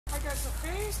is a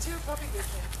phase 2 puppy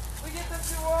vision. We get them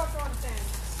to walk on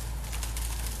things.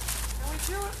 And we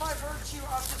do it by virtue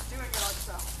of just doing it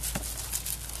ourselves.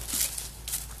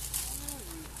 Oh,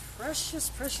 you precious,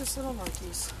 precious little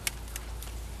monkeys.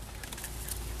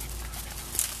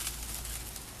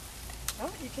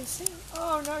 Oh, you can see.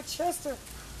 Oh, no, Chester.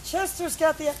 Chester's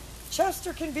got the...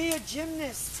 Chester can be a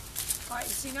gymnast. All right,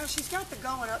 you see, now she's got the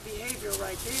going up behavior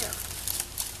right there.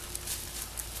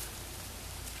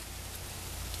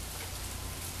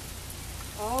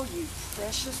 Oh, you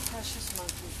precious, precious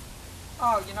monkey.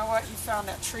 Oh, you know what? He found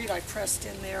that treat I pressed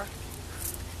in there.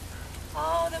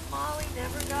 Oh, the Molly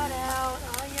never got out.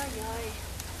 Ay, ay, ay.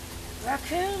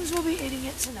 Raccoons will be eating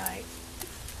it tonight.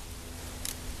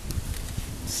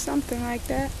 Something like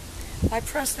that. I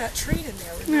pressed that treat in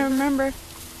there, remember? I remember.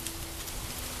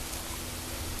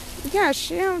 Yeah,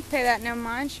 she don't pay that no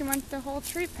mind. She wants the whole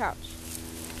treat pouch.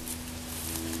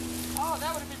 Oh,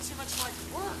 that would have been too much like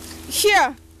work.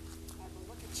 Yeah.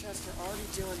 Look at Chester already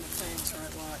doing the things. All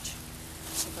right, watch.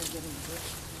 See if I can get him to do it.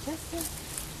 Chester.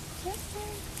 Chester.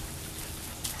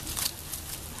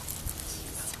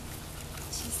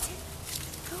 Chester.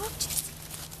 Go up, Chester.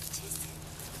 Chester.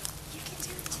 You can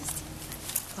do it, Chester.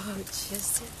 Oh,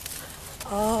 Chester.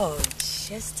 Oh,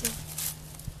 Chester.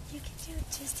 You can do it,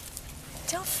 Chester.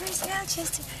 Don't freeze now,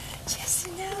 Chester.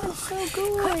 Chester, no. So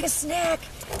good. Quick, a snack.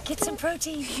 Get some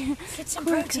protein. Get some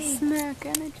protein. Snack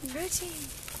energy. Protein.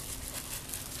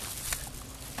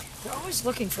 You're always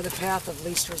looking for the path of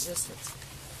least resistance.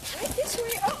 Right this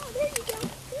way. Oh, there you go.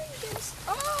 There you go.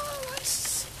 Oh,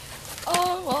 nice.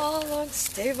 Oh, all on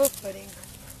stable footing.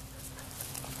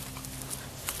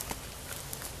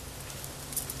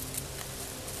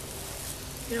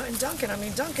 You know, and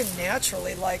Duncan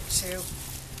naturally liked to,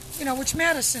 which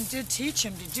Madison did teach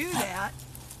him to do that.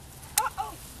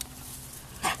 Uh-oh.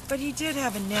 But he did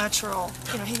have a natural,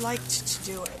 he liked to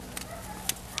do it.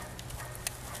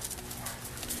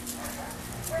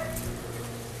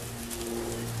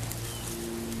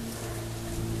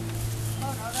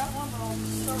 Oh, no, that one little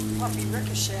surf puppy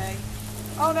Ricochet.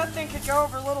 Oh, that thing could go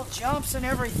over little jumps and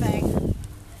everything.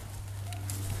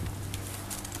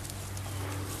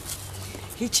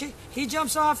 He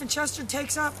jumps off and Chester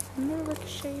takes up. No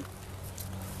Ricochet. You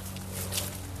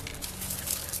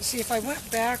see, if I went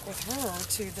back with her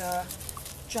to the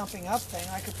jumping up thing,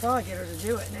 I could probably get her to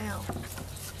do it now.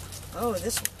 Oh,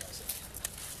 this one does it.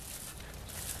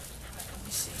 Let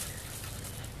me see.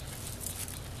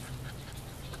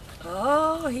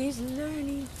 Oh, he's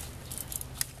learning.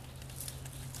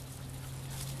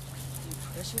 You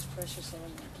precious, precious little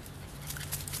monkey.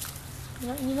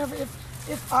 You never,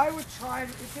 if I would try to,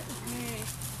 if it was me,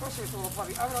 especially with a little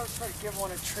puppy, I would always try to give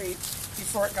one a treat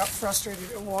before it got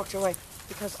frustrated and walked away,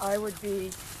 because I would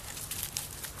be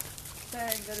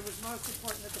saying that it was most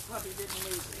important that the puppy didn't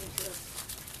lose interest.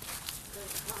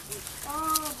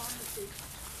 Oh, my.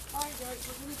 Alright guys,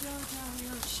 we're going to go down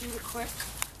here and shoot a quick,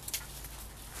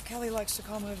 Kelly likes to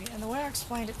call movie, and the way I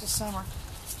explained it to Summer,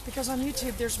 because on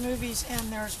YouTube there's movies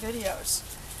and there's videos,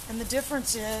 and the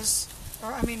difference is,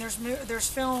 there's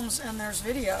films and there's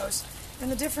videos,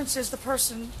 and the difference is the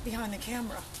person behind the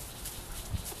camera.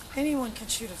 Anyone can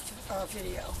shoot a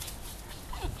video.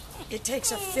 It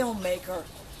takes a filmmaker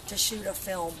to shoot a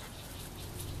film.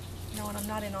 And I'm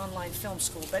not in online film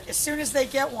school, but as soon as they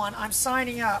get one, I'm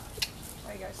signing up.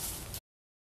 Bye, guys.